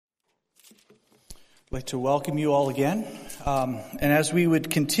I'd like to welcome you all again. And as we would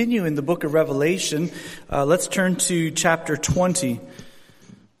continue in the book of Revelation, let's turn to chapter 20.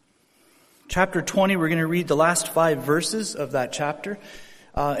 Chapter 20, we're going to read the last 5 verses of that chapter.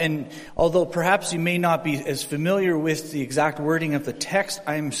 And although perhaps you may not be as familiar with the exact wording of the text,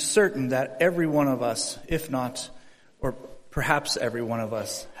 I'm certain that every one of us, if not, or perhaps every one of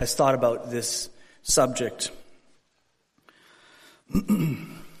us, has thought about this subject.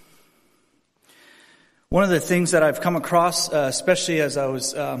 One of the things that I've come across, especially as I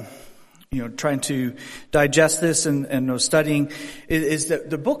was, trying to digest this and was studying, is that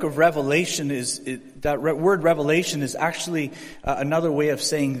the book of Revelation word revelation is actually another way of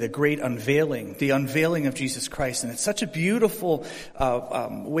saying the great unveiling, the unveiling of Jesus Christ. And it's such a beautiful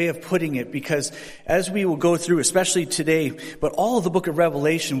way of putting it, because as we will go through, especially today, but all of the book of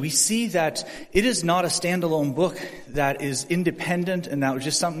Revelation, we see that it is not a standalone book that is independent and that was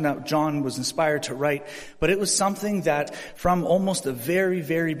just something that John was inspired to write, but it was something that from almost the very,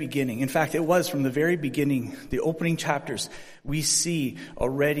 very beginning, in fact, it was from the very beginning, the opening chapters, we see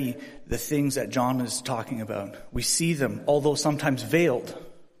already the things that John is talking about. We see them, although sometimes veiled.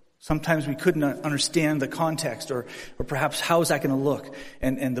 Sometimes we couldn't understand the context or perhaps how is that going to look.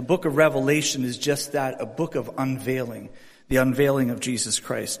 And the book of Revelation is just that, a book of unveiling, the unveiling of Jesus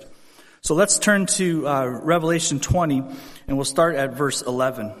Christ. So let's turn to Revelation 20, and we'll start at verse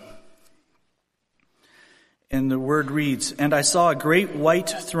 11. And the word reads, "And I saw a great white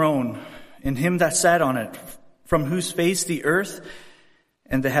throne, and him that sat on it, from whose face the earth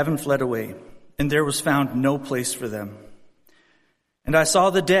and the heaven fled away, and there was found no place for them. And I saw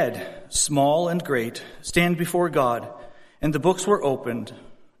the dead, small and great, stand before God, and the books were opened,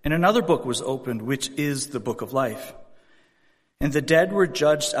 and another book was opened, which is the book of life. And the dead were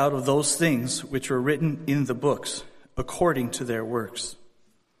judged out of those things which were written in the books, according to their works.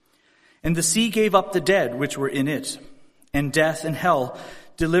 And the sea gave up the dead which were in it, and death and hell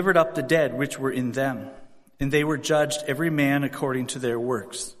delivered up the dead which were in them, and they were judged every man according to their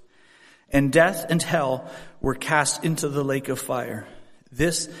works. And death and hell were cast into the lake of fire.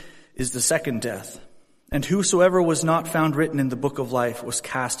 This is the second death. And whosoever was not found written in the book of life was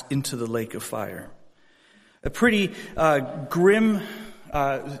cast into the lake of fire." A pretty grim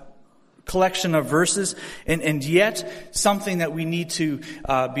collection of verses, and yet something that we need to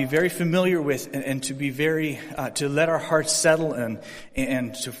be very familiar with and to be very to let our hearts settle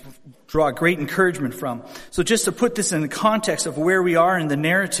and to draw great encouragement from. So just to put this in the context of where we are in the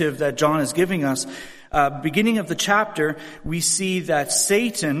narrative that John is giving us, beginning of the chapter, we see that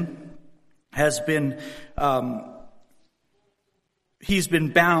Satan has been he's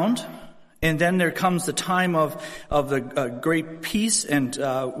been bound. And then there comes the time of the great peace and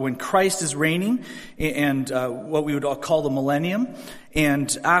when Christ is reigning and what we would all call the millennium.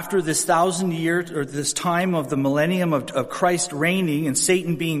 And after this 1,000 years, or this time of the millennium of Christ reigning and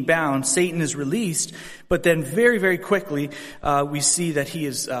Satan being bound, Satan is released. But then very, very quickly we see that he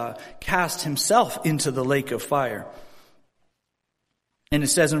is cast himself into the lake of fire. And it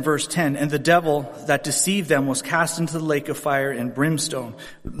says in verse 10, "And the devil that deceived them was cast into the lake of fire and brimstone,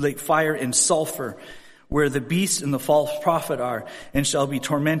 lake fire and sulfur, where the beast and the false prophet are, and shall be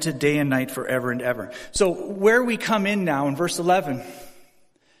tormented day and night forever and ever." So where we come in now in verse 11,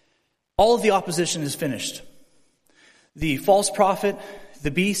 all of the opposition is finished. The false prophet,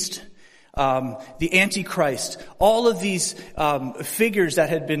 the beast, the Antichrist, all of these figures that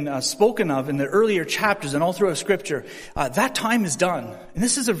had been spoken of in the earlier chapters and all throughout Scripture, that time is done. And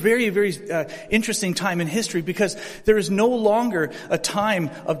this is a very, very interesting time in history, because there is no longer a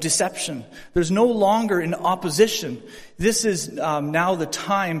time of deception. There's no longer an opposition. This is now the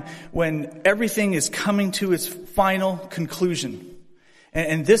time when everything is coming to its final conclusion.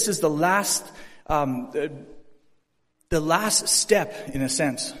 And this is the last step, in a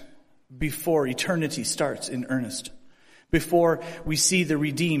sense, before eternity starts in earnest. Before we see the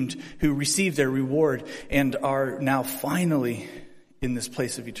redeemed who receive their reward and are now finally in this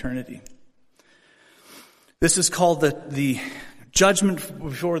place of eternity. This is called the judgment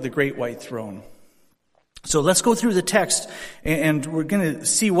before the great white throne. So let's go through the text, and we're going to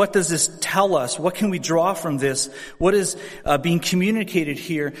see, what does this tell us? What can we draw from this? What is being communicated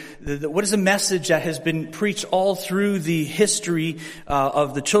here? What is a message that has been preached all through the history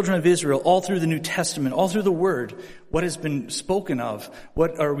of the children of Israel, all through the New Testament, all through the Word? What has been spoken of?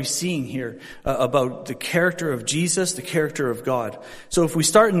 What are we seeing here about the character of Jesus, the character of God? So if we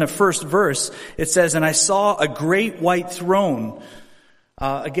start in the first verse, it says, "And I saw a great white throne."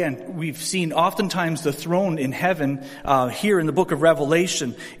 Again, we've seen oftentimes the throne in heaven here in the book of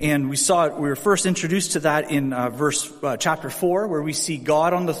Revelation, and we saw it. We were first introduced to that in chapter 4, where we see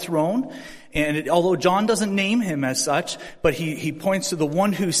God on the throne. And although John doesn't name him as such, but he points to the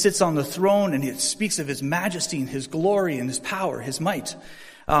one who sits on the throne, and he speaks of his majesty and his glory and his power, his might.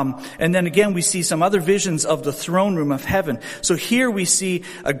 And then again, we see some other visions of the throne room of heaven. So here we see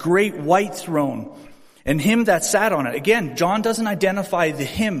a great white throne and him that sat on it. Again, John doesn't identify the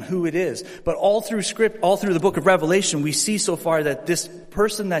him, who it is, but all through the book of Revelation, we see so far that this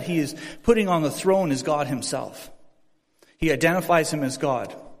person that he is putting on the throne is God himself. He identifies him as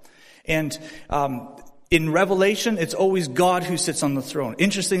God. And in Revelation, it's always God who sits on the throne.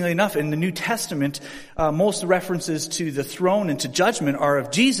 Interestingly enough, in the New Testament, most references to the throne and to judgment are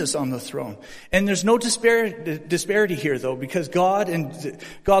of Jesus on the throne. And there's no disparity here, though, because God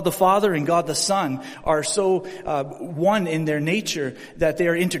the Father and God the Son are so one in their nature that they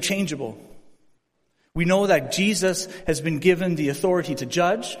are interchangeable. We know that Jesus has been given the authority to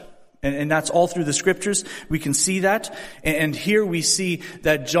judge. And that's all through the scriptures. We can see that. And here we see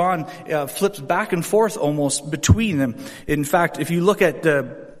that John flips back and forth almost between them. In fact, if you look at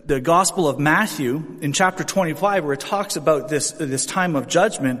the Gospel of Matthew in chapter 25, where it talks about this time of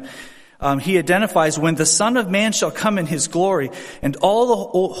judgment, he identifies, when the Son of Man shall come in his glory and all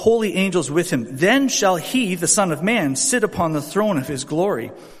the holy angels with him, then shall he, the Son of Man, sit upon the throne of his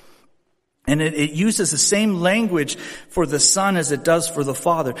glory. And it uses the same language for the Son as it does for the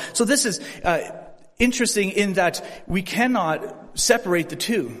Father. So this is interesting in that we cannot separate the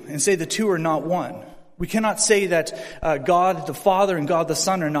two and say the two are not one. We cannot say that God the Father and God the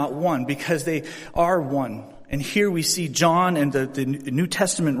Son are not one, because they are one. And here we see John and the New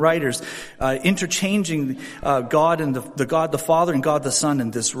Testament writers interchanging God and the God the Father and God the Son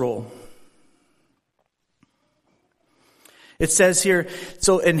in this role. It says here,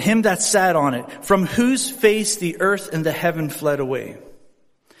 so in him that sat on it, from whose face the earth and the heaven fled away,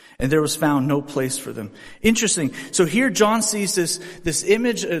 and there was found no place for them. Interesting. So here John sees this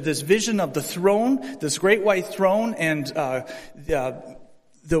image, this vision of the throne, this great white throne, and the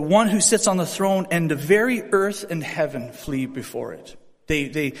one who sits on the throne, and the very earth and heaven flee before it.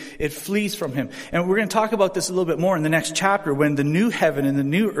 It flees from him. And we're going to talk about this a little bit more in the next chapter when the new heaven and the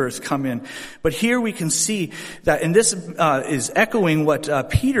new earth come in. But here we can see that, and this is echoing what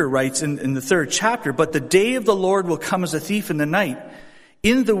Peter writes in the 3rd chapter, but the day of the Lord will come as a thief in the night,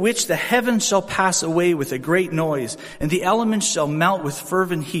 in the which the heavens shall pass away with a great noise, and the elements shall melt with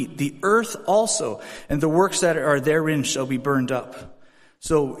fervent heat. The earth also and the works that are therein shall be burned up.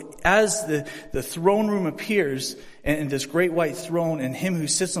 So as the throne room appears, and this great white throne and him who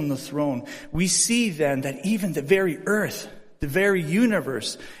sits on the throne, we see then that even the very earth, the very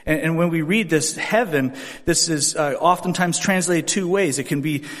universe, and when we read this heaven, this is oftentimes translated two ways. It can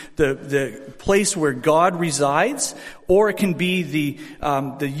be the place where God resides, or it can be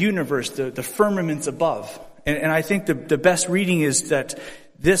the universe, the firmaments above. And I think the best reading is that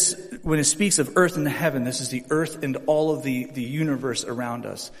this, when it speaks of earth and the heaven, this is the earth and all of the universe around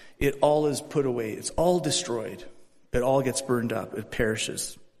us. It all is put away. It's all destroyed. It all gets burned up. It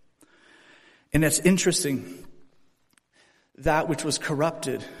perishes. And it's interesting. That which was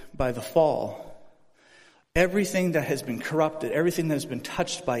corrupted by the fall, everything that has been corrupted, everything that has been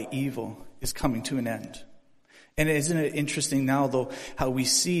touched by evil is coming to an end. And isn't it interesting now, though, how we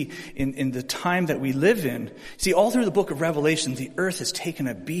see in the time that we live in, see, all through the book of Revelation, the earth has taken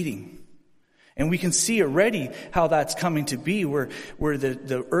a beating. And we can see already how that's coming to be, where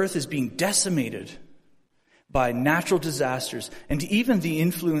the earth is being decimated by natural disasters, and even the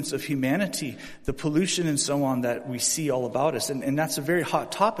influence of humanity, the pollution and so on that we see all about us. And that's a very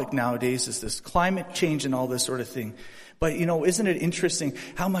hot topic nowadays, is this climate change and all this sort of thing. But, isn't it interesting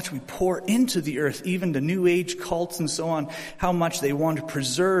how much we pour into the earth, even the New Age cults and so on, how much they want to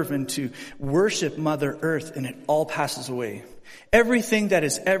preserve and to worship Mother Earth, and it all passes away. Everything that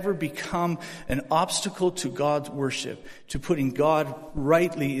has ever become an obstacle to God's worship, to putting God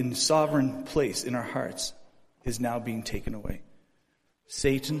rightly in sovereign place in our hearts, is now being taken away.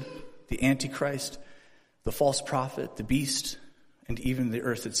 Satan, the Antichrist, the false prophet, the beast, and even the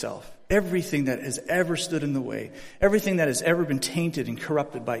earth itself. Everything that has ever stood in the way, everything that has ever been tainted and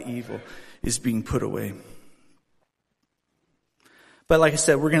corrupted by evil is being put away. But like I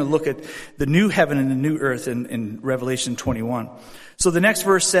said, we're going to look at the new heaven and the new earth in Revelation 21. So the next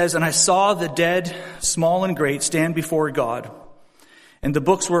verse says, "And I saw the dead, small and great, stand before God. And the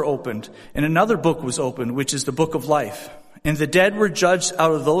books were opened. And another book was opened, which is the book of life. And the dead were judged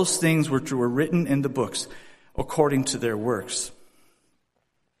out of those things which were written in the books, according to their works."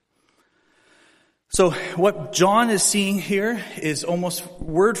 So what John is seeing here is almost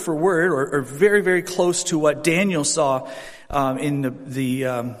word for word, or very, very close to what Daniel saw in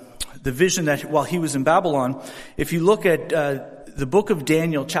the vision that while he was in Babylon. If you look at the book of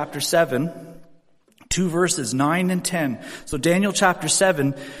Daniel, chapter 7, 2 verses 9 and 10. So Daniel chapter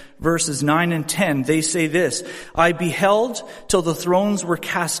 7, verses 9 and 10, they say this: I beheld till the thrones were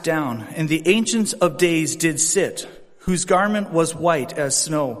cast down, and the ancients of days did sit, whose garment was white as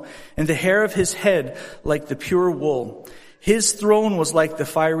snow, and the hair of his head like the pure wool. His throne was like the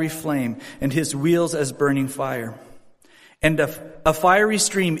fiery flame, and his wheels as burning fire. And a fiery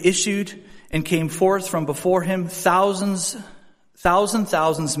stream issued and came forth from before him. Thousands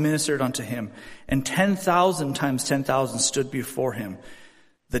ministered unto him, and 10,000 times 10,000 stood before him.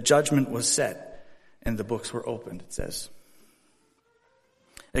 The judgment was set, and the books were opened, it says.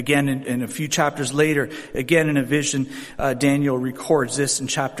 Again, in a few chapters later, again in a vision, Daniel records this in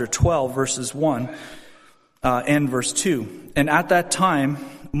chapter 12, verses 1 and verse 2. And at that time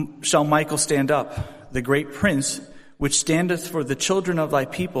shall Michael stand up, the great prince, which standeth for the children of thy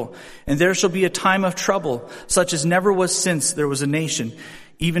people. And there shall be a time of trouble, such as never was since there was a nation,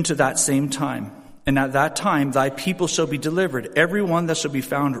 even to that same time. And at that time thy people shall be delivered, every one that shall be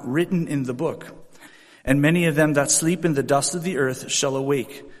found written in the book. And many of them that sleep in the dust of the earth shall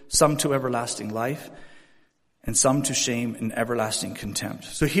awake, some to everlasting life, and some to shame and everlasting contempt.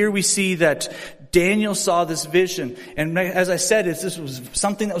 So here we see that Daniel saw this vision. And as I said, this was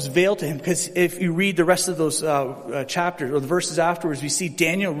something that was veiled to him, because if you read the rest of those chapters or the verses afterwards, we see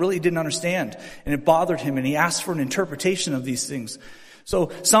Daniel really didn't understand, and it bothered him, and he asked for an interpretation of these things.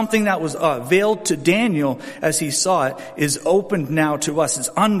 So something that was veiled to Daniel as he saw it is opened now to us. It's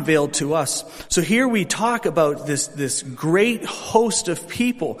unveiled to us. So here we talk about this great host of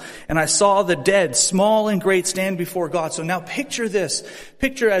people. And I saw the dead, small and great, stand before God. So now picture this.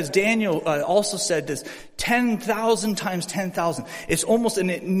 Picture, as Daniel also said this, 10,000 times 10,000. It's almost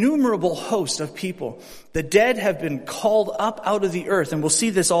an innumerable host of people. The dead have been called up out of the earth. And we'll see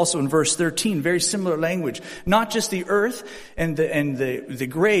this also in verse 13, very similar language. Not just the earth and the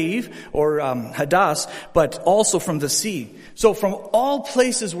grave or Hades, but also from the sea. So from all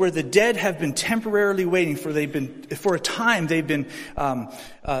places where the dead have been temporarily waiting for a time, they've been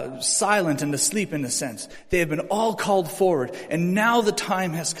silent and asleep in a sense. They have been all called forward, and now the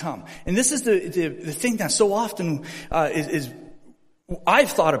time has come. And this is the thing that so often is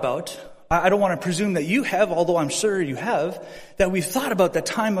I've thought about. I don't want to presume that you have, although I'm sure you have, that we've thought about the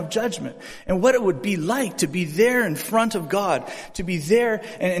time of judgment and what it would be like to be there in front of God, to be there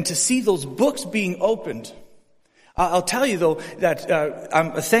and to see those books being opened. I'll tell you though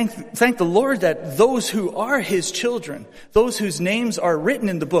that thank the Lord that those who are His children, those whose names are written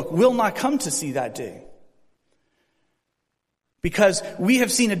in the book, will not come to see that day. Because we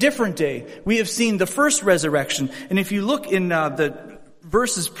have seen a different day. We have seen the first resurrection. And if you look in the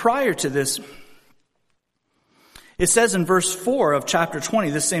verses prior to this, it says in verse 4 of chapter 20,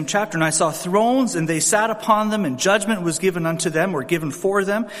 this same chapter, and I saw thrones, and they sat upon them, and judgment was given unto them, or given for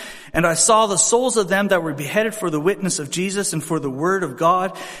them. And I saw the souls of them that were beheaded for the witness of Jesus and for the word of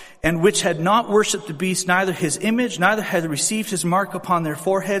God, and which had not worshipped the beast, neither his image, neither had received his mark upon their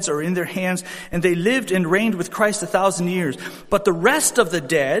foreheads or in their hands. And they lived and reigned with Christ 1,000 years. But the rest of the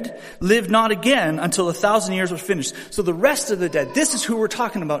dead lived not again until 1,000 years were finished. So the rest of the dead, this is who we're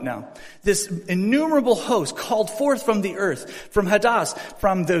talking about now. This innumerable host called forth from the earth, from Hades,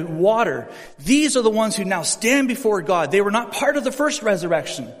 from the water. These are the ones who now stand before God. They were not part of the first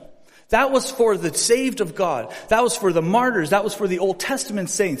resurrection. That was for the saved of God. That was for the martyrs. That was for the Old Testament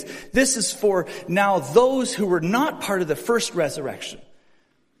saints. This is for now those who were not part of the first resurrection.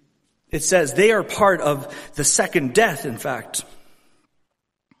 It says they are part of the second death, in fact.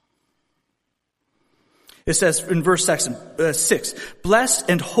 It says in verse 6, blessed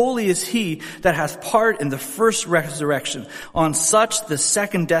and holy is he that hath part in the first resurrection. On such the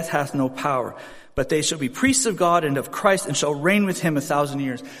second death hath no power. But they shall be priests of God and of Christ, and shall reign with him 1,000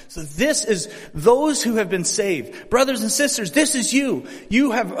 years. So this is those who have been saved. Brothers and sisters, this is you.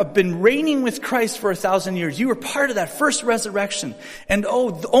 You have been reigning with Christ for 1,000 years. You were part of that first resurrection. And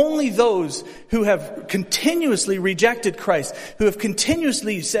only those who have continuously rejected Christ, who have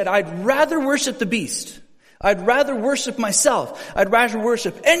continuously said, I'd rather worship the beast. I'd rather worship myself. I'd rather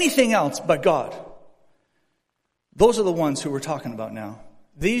worship anything else but God. Those are the ones who we're talking about now.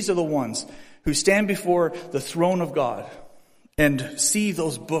 These are the ones who stand before the throne of God and see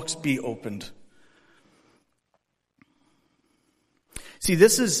those books be opened. See,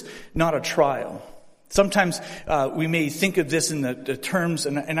 this is not a trial. Sometimes we may think of this in the terms,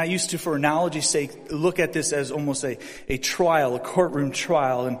 and I used to, for analogy's sake, look at this as almost a trial, a courtroom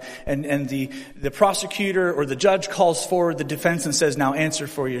trial, and the prosecutor or the judge calls forward the defense and says, now answer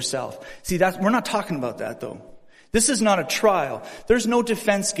for yourself. See, we're not talking about that, though. This is not a trial. There's no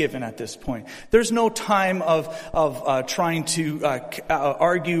defense given at this point. There's no time of trying to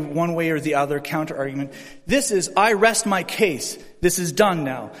argue one way or the other, counter argument. This is, I rest my case. This is done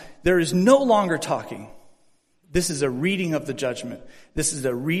now. There is no longer talking. This is a reading of the judgment. This is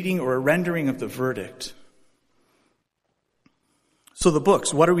a reading or a rendering of the verdict. So the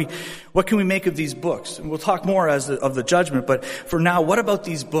books, what can we make of these books? And we'll talk more of the judgment, but for now, what about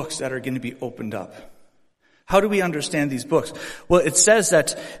these books that are going to be opened up? How do we understand these books? Well, it says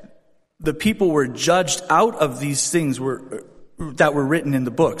that the people were judged out of these things that were written in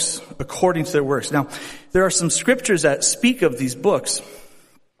the books, according to their works. Now, there are some scriptures that speak of these books.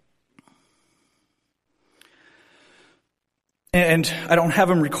 And I don't have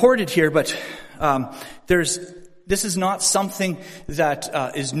them recorded here, but this is not something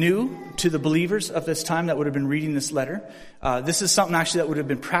that is new to the believers of this time that would have been reading this letter. This is something actually that would have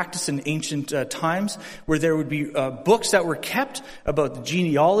been practiced in ancient times, where there would be books that were kept about the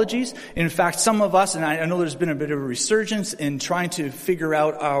genealogies. In fact, some of us, and I know there's been a bit of a resurgence in trying to figure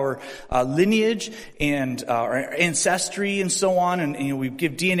out our lineage and our ancestry and so on. And we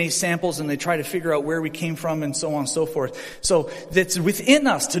give DNA samples and they try to figure out where we came from and so on and so forth. So it's within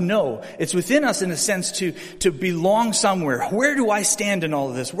us to know. It's within us in a sense to belong somewhere. Where do I stand in all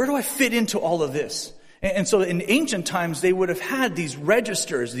of this? Where do I fit into all of this? And so in ancient times, they would have had these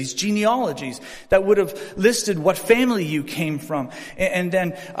registers, these genealogies that would have listed what family you came from. And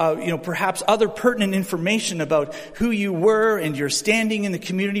then, perhaps other pertinent information about who you were and your standing in the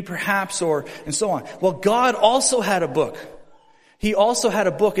community perhaps, and so on. Well, God also had a book. He also had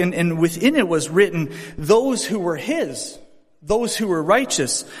a book, and within it was written those who were His, those who were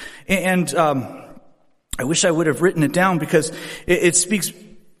righteous. And I wish I would have written it down because it speaks.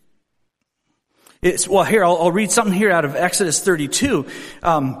 I'll read something here out of Exodus 32.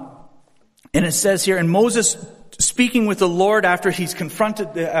 And it says here, and Moses speaking with the Lord after he's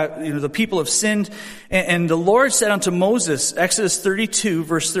confronted, the people have sinned. And the Lord said unto Moses, Exodus 32,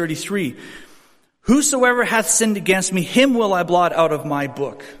 verse 33, whosoever hath sinned against me, him will I blot out of my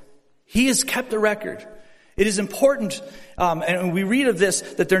book. He has kept a record. It is important, and we read of this,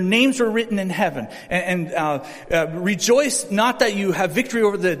 that their names were written in heaven. And rejoice not that you have victory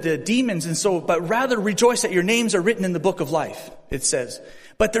over the demons, but rather rejoice that your names are written in the book of life, it says.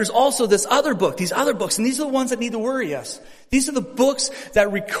 But there's also these other books, and these are the ones that need to worry us. These are the books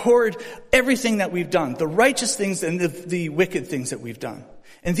that record everything that we've done, the righteous things and the wicked things that we've done.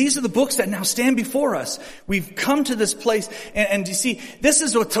 And these are the books that now stand before us. We've come to this place, and you see, this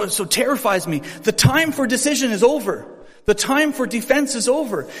is what so terrifies me. The time for decision is over. The time for defense is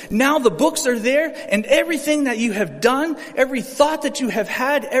over. Now the books are there, and everything that you have done, every thought that you have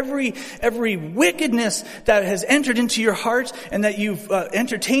had, every wickedness that has entered into your heart and that you've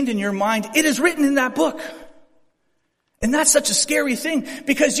entertained in your mind, it is written in that book. And that's such a scary thing,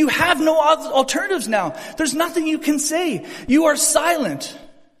 because you have no alternatives now. There's nothing you can say. You are silent.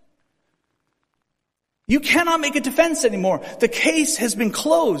 You cannot make a defense anymore. The case has been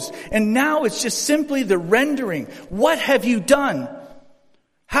closed, and now it's just simply the rendering. What have you done?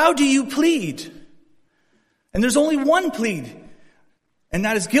 How do you plead? And there's only one plead, and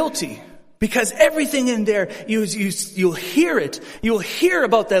that is guilty. Because everything in there, you'll hear it. You'll hear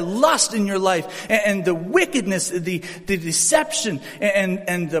about the lust in your life and the wickedness, the deception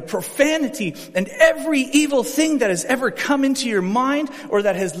and the profanity and every evil thing that has ever come into your mind or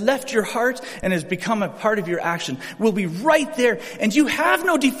that has left your heart and has become a part of your action will be right there. And you have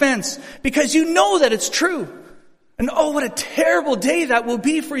no defense because you know that it's true. And oh, what a terrible day that will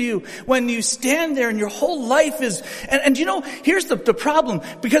be for you when you stand there and your whole life is... And here's the problem.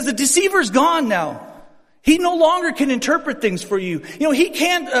 Because the deceiver's gone now. He no longer can interpret things for you. He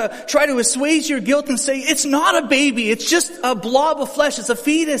can't try to assuage your guilt and say, it's not a baby. It's just a blob of flesh. It's a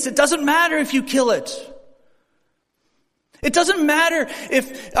fetus. It doesn't matter if you kill it. It doesn't matter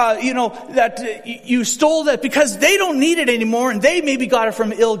if, that you stole that, because they don't need it anymore and they maybe got it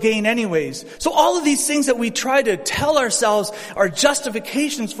from ill gain anyways. So all of these things that we try to tell ourselves are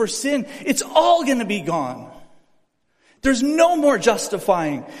justifications for sin, it's all going to be gone. There's no more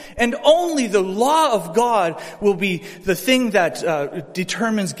justifying. And only the law of God will be the thing that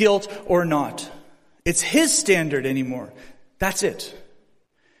determines guilt or not. It's His standard anymore. That's it.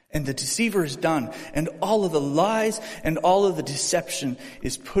 And the deceiver is done. And all of the lies and all of the deception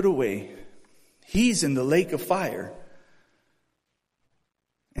is put away. He's in the lake of fire.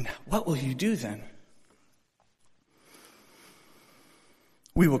 And what will you do then?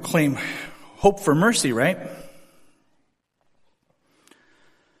 we will claim hope for mercy, right?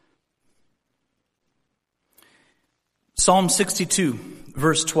 Psalm 62,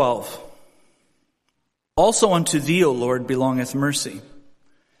 verse 12. Also unto thee, O Lord, belongeth mercy.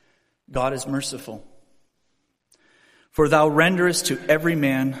 God is merciful. For thou renderest to every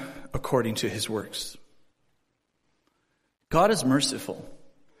man according to his works. God is merciful,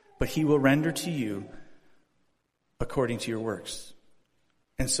 but he will render to you according to your works.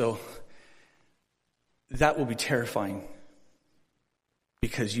 And so that will be terrifying,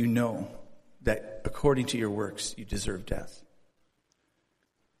 because you know that according to your works you deserve death.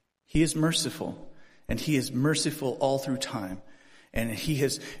 He is merciful, and he is merciful all through time. And he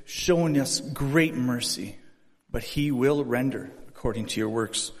has shown us great mercy, but he will render according to your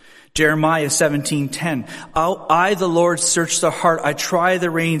works. Jeremiah 17:10. I, the Lord, search the heart. I try the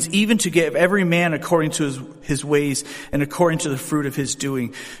reins, even to give every man according to his ways and according to the fruit of his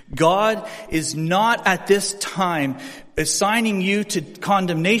doing. God is not at this time assigning you to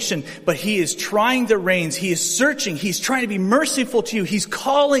condemnation, but he is trying the reins. He is searching. He's trying to be merciful to you. He's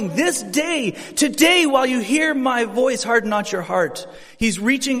calling this day, today, while you hear my voice, harden not your heart. He's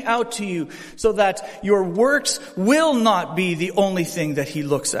reaching out to you so that your works will not be the only thing that he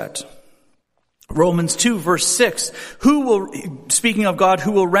looks at. Romans 2, verse 6. Speaking of God,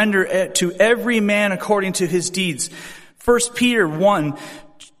 who will render to every man according to his deeds. 1 Peter 1,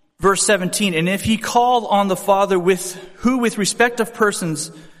 verse 17, and if he called on the Father without respect of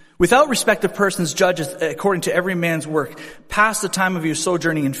persons judgeth according to every man's work, past the time of your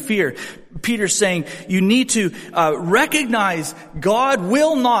sojourning in fear. Peter's saying you need to recognize God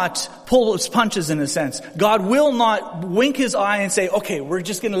will not pull his punches, in a sense. God will not wink his eye and say, okay, we're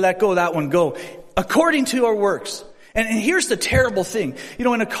just going to let that one go. According to our works. And here's the terrible thing.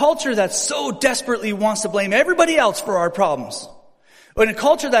 In a culture that so desperately wants to blame everybody else for our problems, in a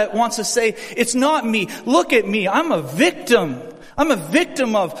culture that wants to say, it's not me, look at me, I'm a victim. I'm a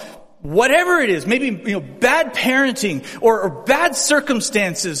victim of whatever it is. Maybe, bad parenting or bad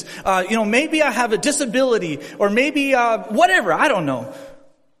circumstances. Maybe I have a disability, or maybe, whatever, I don't know.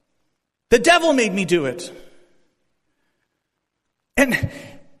 The devil made me do it. And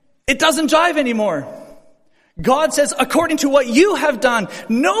it doesn't jive anymore. God says, according to what you have done,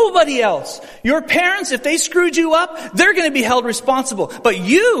 nobody else. Your parents, if they screwed you up, they're going to be held responsible. But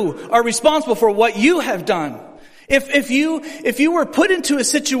you are responsible for what you have done. If you were put into a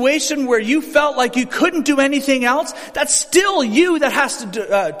situation where you felt like you couldn't do anything else, that's still you that has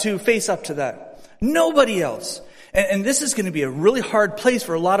to face up to that. Nobody else. And this is going to be a really hard place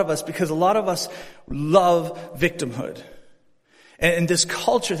for a lot of us, because a lot of us love victimhood. And this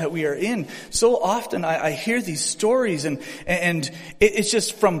culture that we are in, so often I hear these stories and it's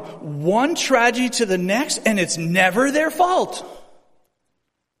just from one tragedy to the next, and it's never their fault.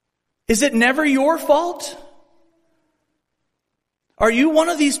 Is it never your fault? Are you one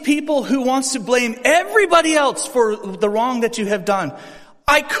of these people who wants to blame everybody else for the wrong that you have done?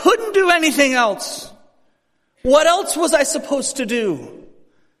 I couldn't do anything else. What else was I supposed to do?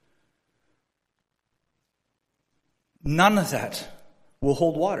 None of that will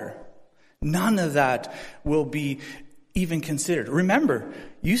hold water. None of that will be even considered. Remember,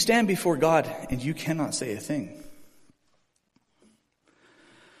 you stand before God and you cannot say a thing.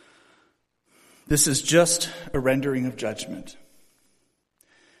 This is just a rendering of judgment.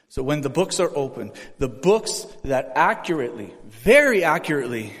 So when the books are opened, the books that accurately, very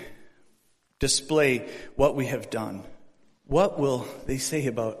accurately display what we have done, what will they say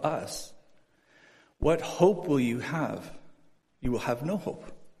about us? What hope will you have? You will have no hope.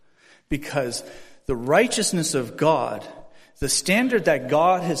 Because the righteousness of God, the standard that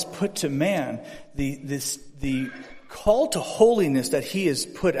God has put to man, the call to holiness that he has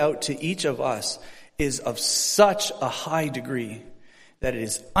put out to each of us is of such a high degree that it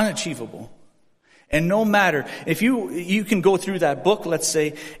is unachievable. And no matter, if you can go through that book, let's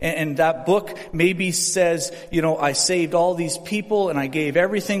say, and that book maybe says, I saved all these people and I gave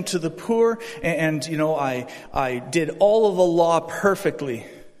everything to the poor and I did all of the law perfectly.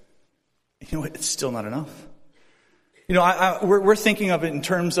 It's still not enough. We're thinking of it in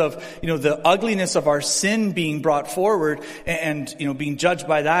terms of, the ugliness of our sin being brought forward and being judged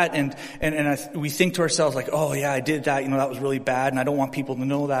by that. We think to ourselves like, oh yeah, I did that. That was really bad and I don't want people to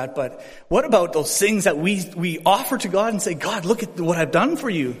know that. But what about those things that we offer to God and say, God, look at what I've done for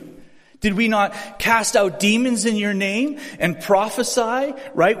you. Did we not cast out demons in your name and prophesy?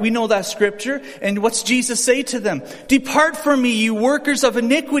 Right? We know that scripture. And what's Jesus say to them? Depart from me, you workers of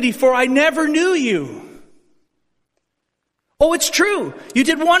iniquity, for I never knew you. Oh, it's true. You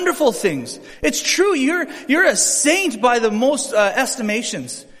did wonderful things. It's true. You're a saint by the most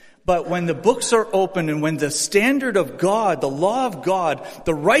estimations. But when the books are opened and when the standard of God, the law of God,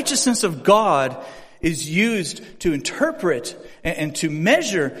 the righteousness of God is used to interpret and to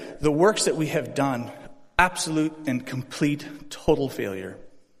measure the works that we have done, absolute and complete total failure.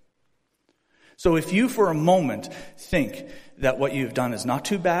 So if you for a moment think that what you have done is not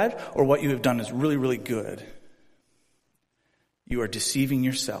too bad or what you have done is really, really good, you are deceiving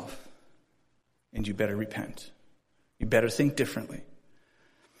yourself, and you better repent. You better think differently.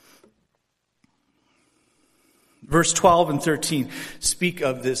 Verse 12 and 13 speak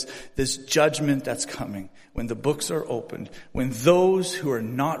of this judgment that's coming when the books are opened, when those who are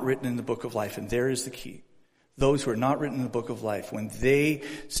not written in the book of life, and there is the key, those who are not written in the book of life, when they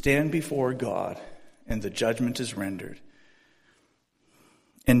stand before God and the judgment is rendered.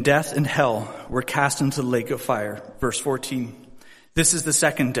 And death and hell were cast into the lake of fire. Verse 14. This is the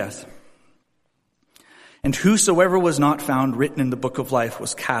second death. And whosoever was not found written in the book of life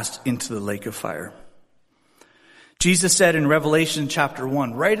was cast into the lake of fire. Jesus said in Revelation chapter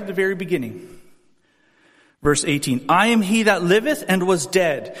 1, right at the very beginning, verse 18, I am he that liveth and was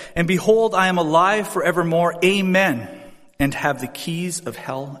dead, and behold, I am alive forevermore. Amen. And have the keys of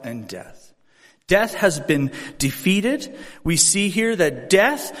hell and death. Death has been defeated. We see here that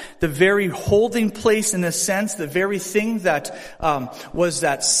death, the very holding place in a sense, the very thing that was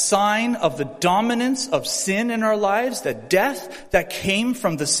that sign of the dominance of sin in our lives, that death that came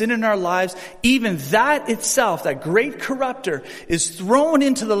from the sin in our lives, even that itself, that great corrupter, is thrown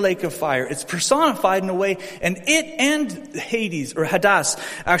into the lake of fire. It's personified in a way, and it and Hades, or Hades,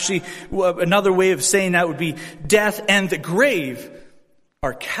 actually another way of saying that would be death and the grave,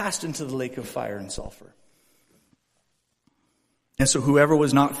 are cast into the lake of fire and sulfur. And so whoever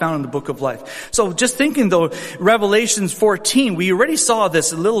was not found in the book of life. So just thinking though, Revelations 14, we already saw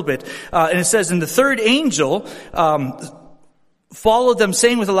this a little bit. And it says, and the third angel followed them,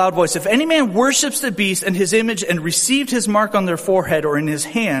 saying with a loud voice, if any man worships the beast and his image and received his mark on their forehead or in his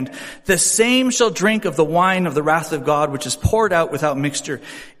hand, the same shall drink of the wine of the wrath of God, which is poured out without mixture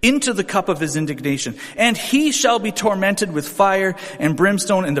into the cup of his indignation. And he shall be tormented with fire and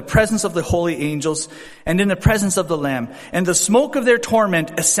brimstone in the presence of the holy angels and in the presence of the Lamb. And the smoke of their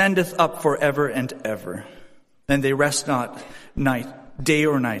torment ascendeth up forever and ever. And they rest not day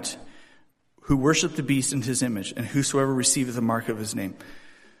or night, who worship the beast and his image, and whosoever receiveth the mark of his name.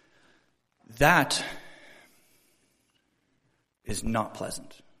 That is not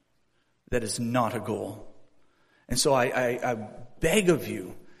pleasant. That is not a goal. And so I beg of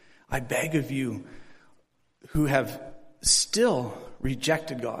you who have still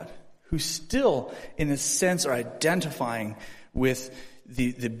rejected God, who still, in a sense, are identifying with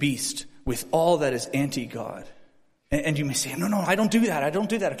the beast, with all that is anti-God. And you may say, no, I don't do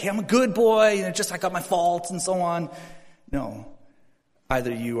that. Okay, I'm a good boy. And just I got my faults and so on. No.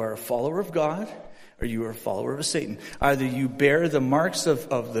 Either you are a follower of God or you are a follower of Satan. Either you bear the marks of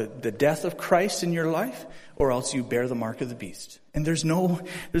the death of Christ in your life or else you bear the mark of the beast. And there's no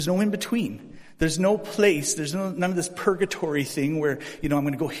in between. There's no place. There's none of this purgatory thing where, I'm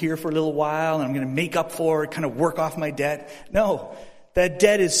going to go here for a little while and I'm going to make up for it, kind of work off my debt. No, that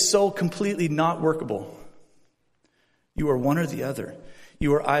debt is so completely not workable. You are one or the other.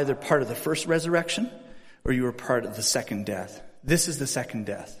 You are either part of the first resurrection or you are part of the second death. This is the second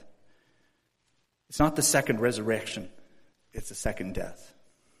death. It's not the second resurrection. It's the second death.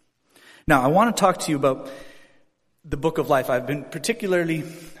 Now, I want to talk to you about the book of life. I've been particularly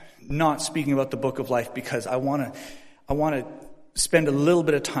not speaking about the book of life because I want to spend a little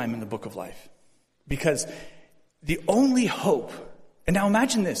bit of time in the book of life. Because the only hope. And now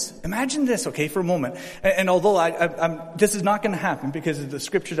imagine this, okay, for a moment. And although this is not going to happen because the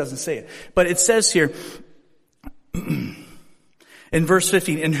scripture doesn't say it. But it says here, in verse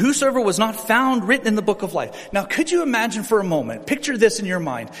 15, and whosoever was not found written in the book of life. Now could you imagine for a moment, picture this in your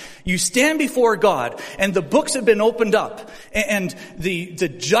mind. You stand before God and the books have been opened up and the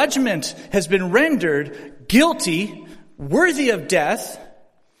judgment has been rendered guilty, worthy of death.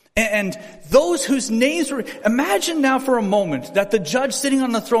 And those whose names were, imagine now for a moment that the judge sitting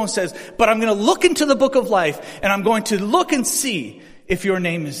on the throne says, but I'm going to look into the book of life and I'm going to look and see if your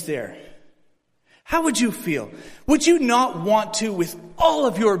name is there. How would you feel? Would you not want to, with all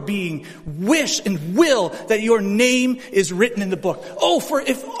of your being, wish and will that your name is written in the book? Oh, for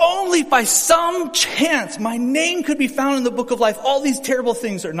if only by some chance my name could be found in the book of life, all these terrible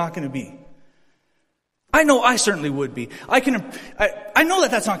things are not going to be. I know I certainly would be. I know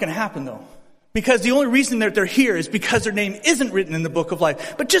that that's not going to happen though. Because the only reason that they're here is because their name isn't written in the book of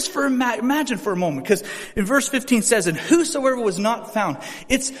life. But just imagine for a moment, because in verse 15 says, and whosoever was not found.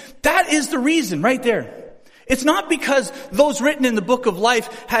 That is the reason right there. It's not because those written in the book of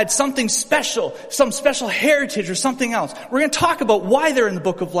life had something special, some special heritage or something else. We're going to talk about why they're in the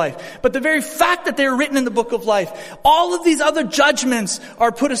book of life. But the very fact that they're written in the book of life, all of these other judgments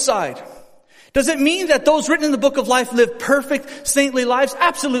are put aside. Does it mean that those written in the book of life live perfect, saintly lives?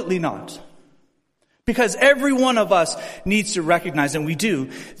 Absolutely not. Because every one of us needs to recognize, and we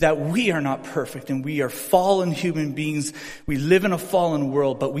do, that we are not perfect and we are fallen human beings. We live in a fallen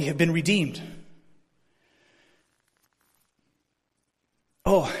world, but we have been redeemed.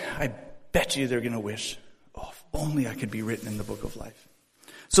 Oh, I bet you they're going to wish, if only I could be written in the book of life.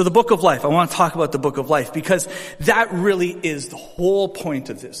 So the book of life, I want to talk about the book of life because that really is the whole point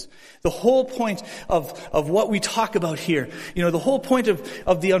of this. The whole point of what we talk about here. You know, the whole point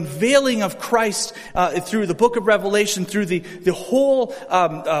of the unveiling of Christ through the book of Revelation, through the whole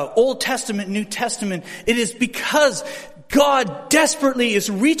Old Testament, New Testament. It is because God desperately is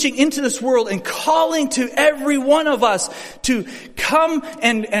reaching into this world and calling to every one of us to come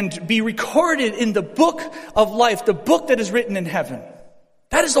and be recorded in the book of life, the book that is written in heaven.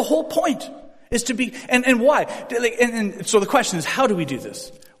 That is the whole point, is to be, and why? And so the question is, how do we do this?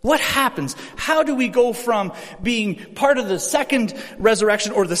 What happens? How do we go from being part of the second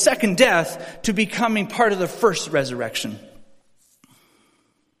resurrection or the second death to becoming part of the first resurrection?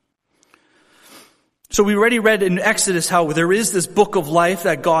 So we already read in Exodus how there is this book of life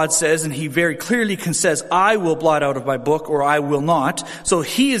that God says, and he very clearly says, I will blot out of my book or I will not. So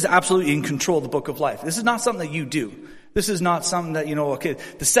he is absolutely in control of the book of life. This is not something that you do. This is not something that,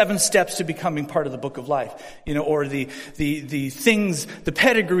 the 7 steps to becoming part of the book of life, or the things, the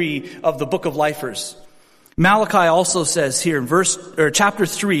pedigree of the book of lifers. Malachi also says here in chapter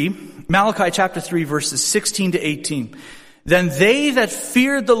 3, Malachi chapter 3 verses 16 to 18. Then they that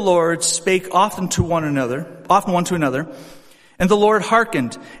feared the Lord spake often one to another, and the Lord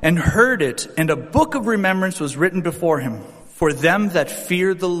hearkened and heard it, and a book of remembrance was written before him for them that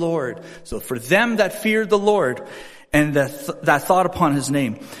feared the Lord. So for them that feared the Lord, and that thought upon his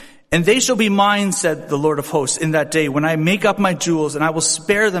name. And they shall be mine, said the Lord of hosts, in that day, when I make up my jewels, and I will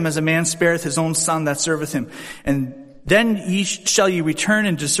spare them as a man spareth his own son that serveth him. And then shall ye return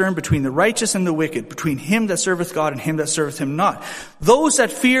and discern between the righteous and the wicked, between him that serveth God and him that serveth him not. Those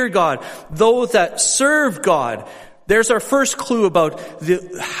that fear God, those that serve God. There's our first clue about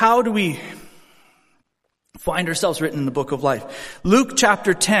how do we find ourselves written in the book of life. Luke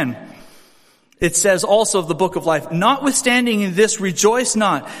chapter 10. It says also of the book of life, notwithstanding in this, rejoice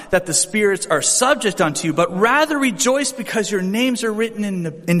not that the spirits are subject unto you, but rather rejoice because your names are written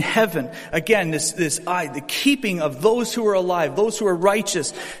in heaven. Again, the keeping of those who are alive, those who are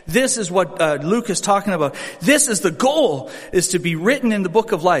righteous. This is what Luke is talking about. This is the goal, is to be written in the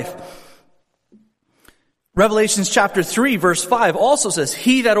book of life. Revelation chapter 3 verse 5 also says,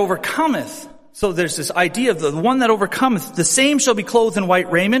 he that overcometh. So there's this idea of the one that overcometh, the same shall be clothed in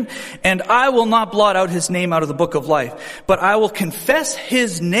white raiment, and I will not blot out his name out of the book of life, but I will confess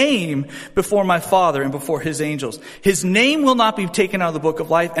his name before my Father and before his angels. His name will not be taken out of the book of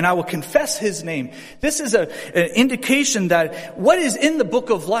life, and I will confess his name. This is an indication that what is in the book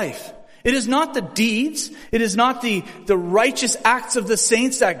of life, it is not the deeds, it is not the righteous acts of the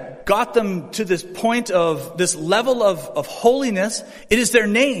saints that got them to this point of this level of holiness. It is their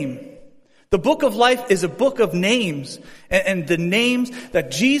name. The book of life is a book of names, and the names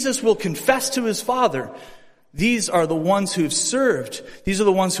that Jesus will confess to his Father. These are the ones who have served. These are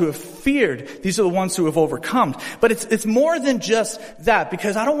the ones who have feared. These are the ones who have overcome. But it's more than just that,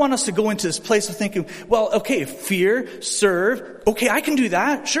 because I don't want us to go into this place of thinking, well, okay, fear, serve, okay, I can do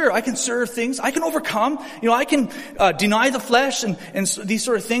that. Sure, I can serve things. I can overcome. I can deny the flesh and these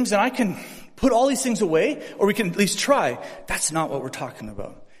sort of things, and I can put all these things away, or we can at least try. That's not what we're talking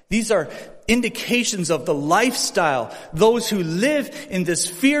about. These are indications of the lifestyle, those who live in this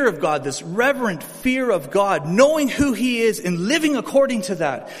fear of God, this reverent fear of God, knowing who he is and living according to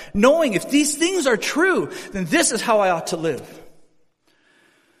that. Knowing if these things are true, then this is how I ought to live.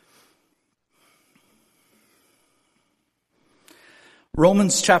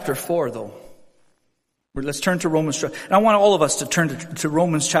 Romans chapter 4, though. Let's turn to Romans. And I want all of us to turn to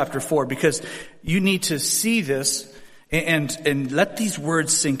Romans chapter 4, because you need to see this. And let these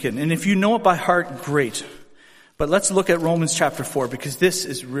words sink in. And if you know it by heart, great. But let's look at Romans chapter 4, because this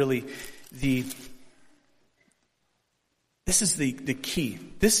is really the key.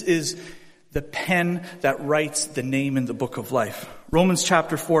 This is the pen that writes the name in the book of life. Romans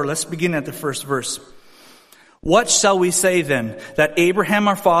chapter 4, let's begin at the first verse. What shall we say then? That Abraham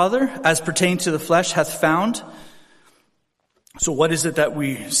our father, as pertained to the flesh, hath found? So what is it that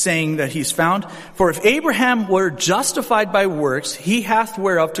we saying that he's found? For if Abraham were justified by works, he hath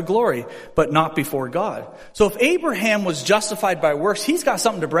whereof to glory, but not before God. So if Abraham was justified by works, he's got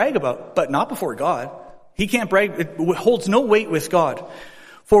something to brag about, but not before God. He can't brag. It holds no weight with God.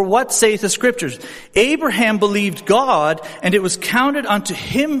 For what saith the Scriptures? Abraham believed God, and it was counted unto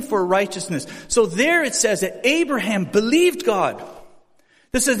him for righteousness. So there it says that Abraham believed God.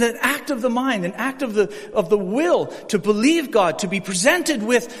 This is an act of the mind, an act of the will to believe God, to be presented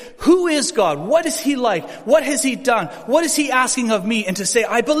with who is God, what is he like, what has he done, what is he asking of me, and to say,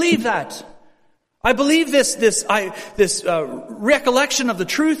 I believe that. I believe this recollection of the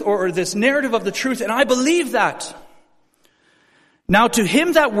truth or this narrative of the truth, and I believe that. Now to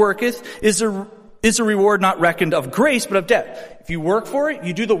him that worketh is a reward not reckoned of grace, but of debt. If you work for it,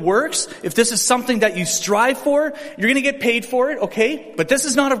 you do the works. If this is something that you strive for, you're going to get paid for it, okay? But this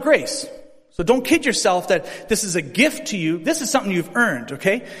is not of grace. So don't kid yourself that this is a gift to you. This is something you've earned,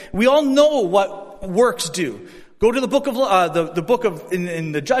 okay? We all know what works do. Go to the book of the book of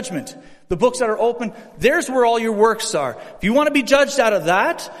in the judgment. The books that are open, there's where all your works are. If you want to be judged out of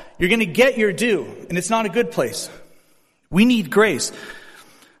that, you're going to get your due, and it's not a good place. We need grace.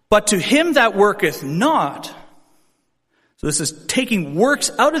 But to him that worketh not, so this is taking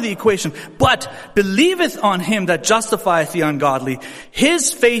works out of the equation, but believeth on him that justifieth the ungodly,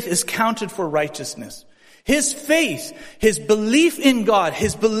 his faith is counted for righteousness. His faith, his belief in God,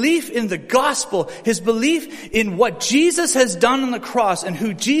 his belief in the gospel, his belief in what Jesus has done on the cross and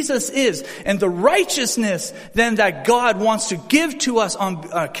who Jesus is, and the righteousness then that God wants to give to us on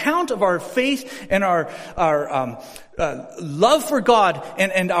account of our faith and our love for God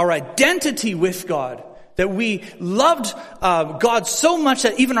and our identity with God. That we loved God so much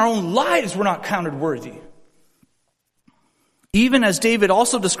that even our own lives were not counted worthy. Even as David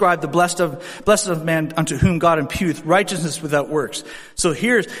also described the blessed of man unto whom God imputeth righteousness without works. So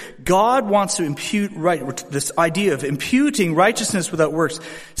here's, God wants to impute this idea of imputing righteousness without works,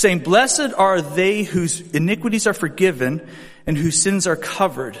 saying, blessed are they whose iniquities are forgiven and whose sins are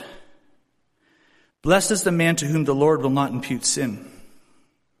covered. Blessed is the man to whom the Lord will not impute sin,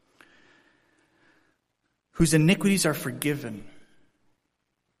 whose iniquities are forgiven.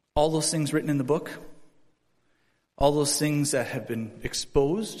 All those things written in the book, all those things that have been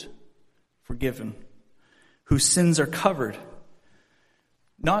exposed, forgiven. Whose sins are covered.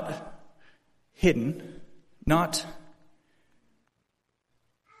 Not hidden. Not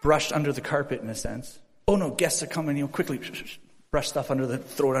brushed under the carpet in a sense. Oh no, guests are coming, quickly brush stuff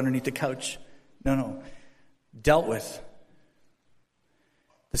throw it underneath the couch. No. Dealt with.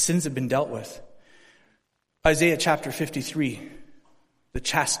 The sins have been dealt with. Isaiah chapter 53. The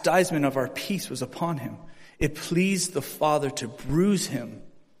chastisement of our peace was upon him. It pleased the Father to bruise him.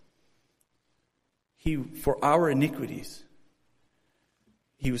 For our iniquities,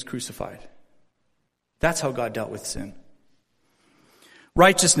 he was crucified. That's how God dealt with sin.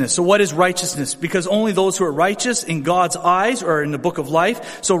 Righteousness. So what is righteousness? Because only those who are righteous in God's eyes are in the book of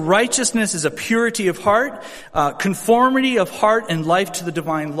life. So righteousness is a purity of heart, conformity of heart and life to the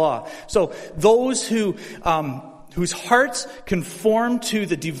divine law. So those whose hearts conform to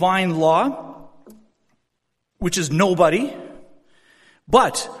the divine law, which is nobody,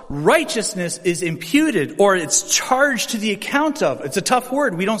 but righteousness is imputed, or it's charged to the account of. It's a tough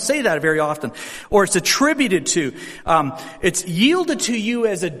word. We don't say that very often. Or it's attributed to. It's yielded to you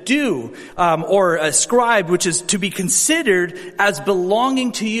as a due, or ascribed, which is to be considered as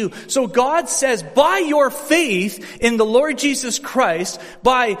belonging to you. So God says, by your faith in the Lord Jesus Christ,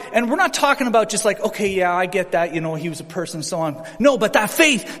 and we're not talking about just like, okay, yeah, I get that, he was a person and so on. No, but that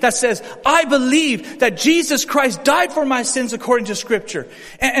faith that says, I believe that Jesus Christ died for my sins according to Scripture.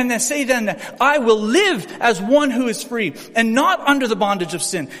 And then say then that I will live as one who is free and not under the bondage of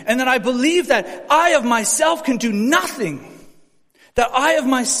sin. And that I believe that I of myself can do nothing. That I of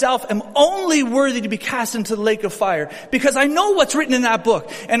myself am only worthy to be cast into the lake of fire. Because I know what's written in that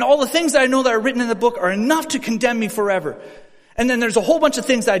book. And all the things that I know that are written in the book are enough to condemn me forever. And then there's a whole bunch of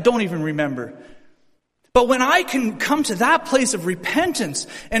things that I don't even remember. But when I can come to that place of repentance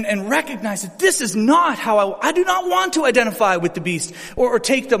and recognize that this is not how I do not want to identify with the beast or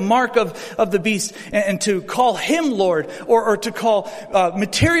take the mark of the beast and to call him Lord or to call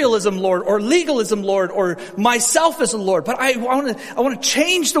materialism Lord or legalism Lord or myself as a Lord. But I want to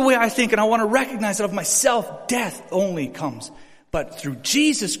change the way I think, and I want to recognize that of myself, death only comes. But through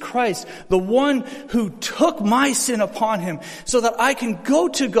Jesus Christ, the one who took my sin upon him, so that I can go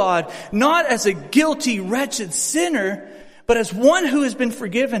to God, not as a guilty, wretched sinner, but as one who has been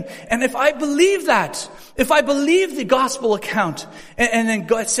forgiven. And if I believe that, if I believe the gospel account, and then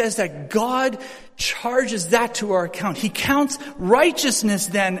God says that God charges that to our account. He counts righteousness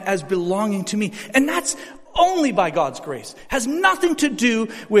then as belonging to me. And that's only by God's grace. Has nothing to do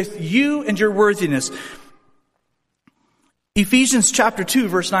with you and your worthiness. Ephesians chapter 2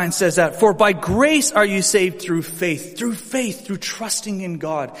 verse 9 says that, for by grace are you saved through faith, through trusting in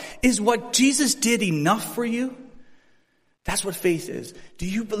God. Is what Jesus did enough for you? That's what faith is. Do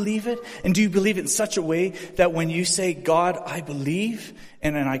you believe it? And do you believe it in such a way that when you say, God, I believe,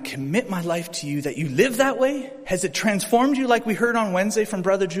 and then I commit my life to you, that you live that way? Has it transformed you like we heard on Wednesday from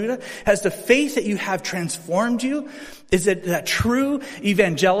Brother Judah? Has the faith that you have transformed you? Is it that true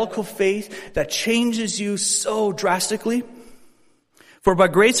evangelical faith that changes you so drastically? For by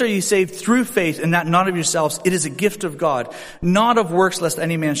grace are you saved through faith, and that not of yourselves. It is a gift of God, not of works, lest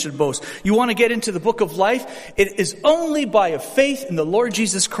any man should boast. You want to get into the book of life? It is only by a faith in the Lord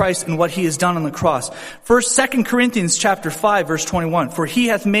Jesus Christ and what he has done on the cross. 2 Corinthians chapter 5, verse 21. For he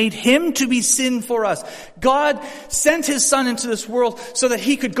hath made him to be sin for us. God sent his son into this world so that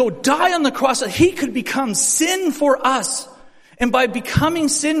he could go die on the cross, that he could become sin for us. And by becoming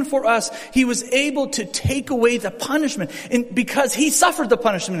sin for us, he was able to take away the punishment, and because he suffered the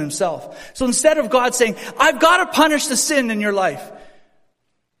punishment himself. So instead of God saying, I've got to punish the sin in your life,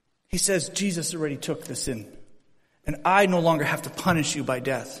 he says, Jesus already took the sin. And I no longer have to punish you by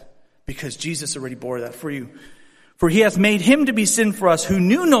death, because Jesus already bore that for you. For he hath made him to be sin for us who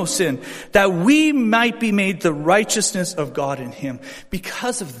knew no sin, that we might be made the righteousness of God in him.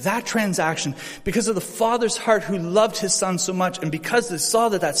 Because of that transaction, because of the Father's heart who loved his Son so much, and because he saw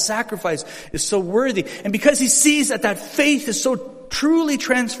that that sacrifice is so worthy, and because he sees that that faith is so truly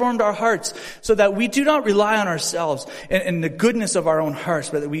transformed our hearts, so that we do not rely on ourselves and the goodness of our own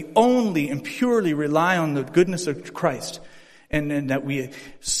hearts, but that we only and purely rely on the goodness of Christ, and that we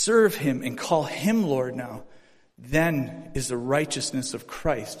serve him and call him Lord now. Then is the righteousness of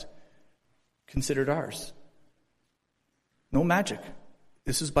Christ considered ours. No magic.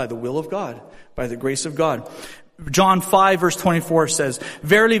 This is by the will of God, by the grace of God. John 5 verse 24 says,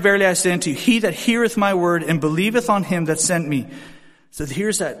 Verily, verily, I say unto you, he that heareth my word and believeth on him that sent me. So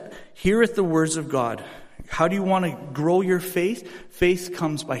heareth the words of God. How do you want to grow your faith? Faith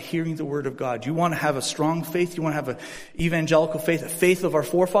comes by hearing the word of God. You want to have a strong faith? You want to have an evangelical faith, a faith of our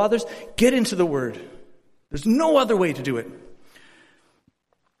forefathers? Get into the word. There's no other way to do it.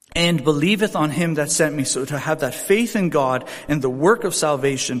 And believeth on him that sent me. So to have that faith in God and the work of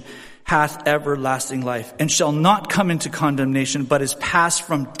salvation hath everlasting life, and shall not come into condemnation, but is passed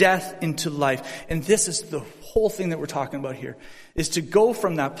from death into life. And this is the whole thing that we're talking about here, is to go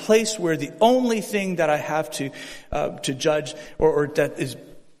from that place where the only thing that I have to judge or that is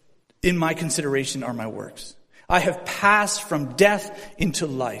in my consideration are my works. I have passed from death into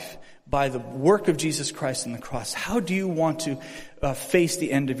life by the work of Jesus Christ on the cross. How do you want to face the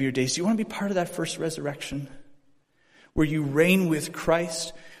end of your days? Do you want to be part of that first resurrection, where you reign with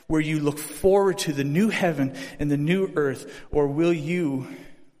Christ, where you look forward to the new heaven and the new earth? Or will you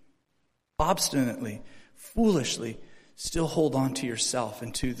obstinately, foolishly, still hold on to yourself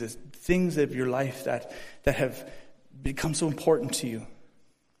and to the things of your life that have become so important to you?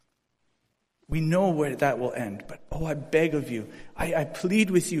 We know where that will end, but I beg of you, I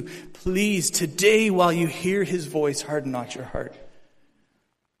plead with you, please, today while you hear his voice, harden not your heart.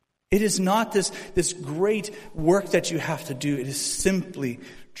 It is not this great work that you have to do. It is simply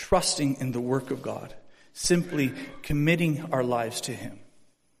trusting in the work of God, simply committing our lives to him,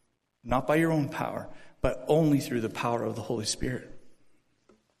 not by your own power, but only through the power of the Holy Spirit.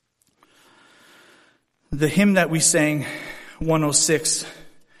 The hymn that we sang, 106,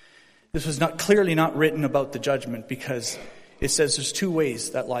 this was clearly not written about the judgment, because it says there's two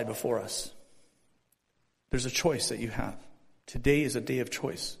ways that lie before us. There's a choice that you have. Today is a day of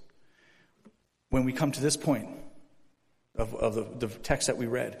choice. When we come to this point of the text that we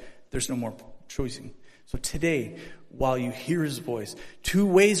read, there's no more choosing. So today, while you hear his voice, two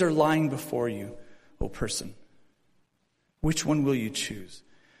ways are lying before you, O person. Which one will you choose?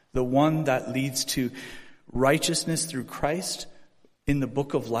 The one that leads to righteousness through Christ in the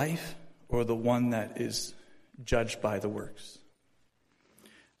book of life, or the one that is judged by the works?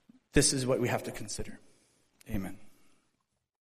 This is what we have to consider. Amen.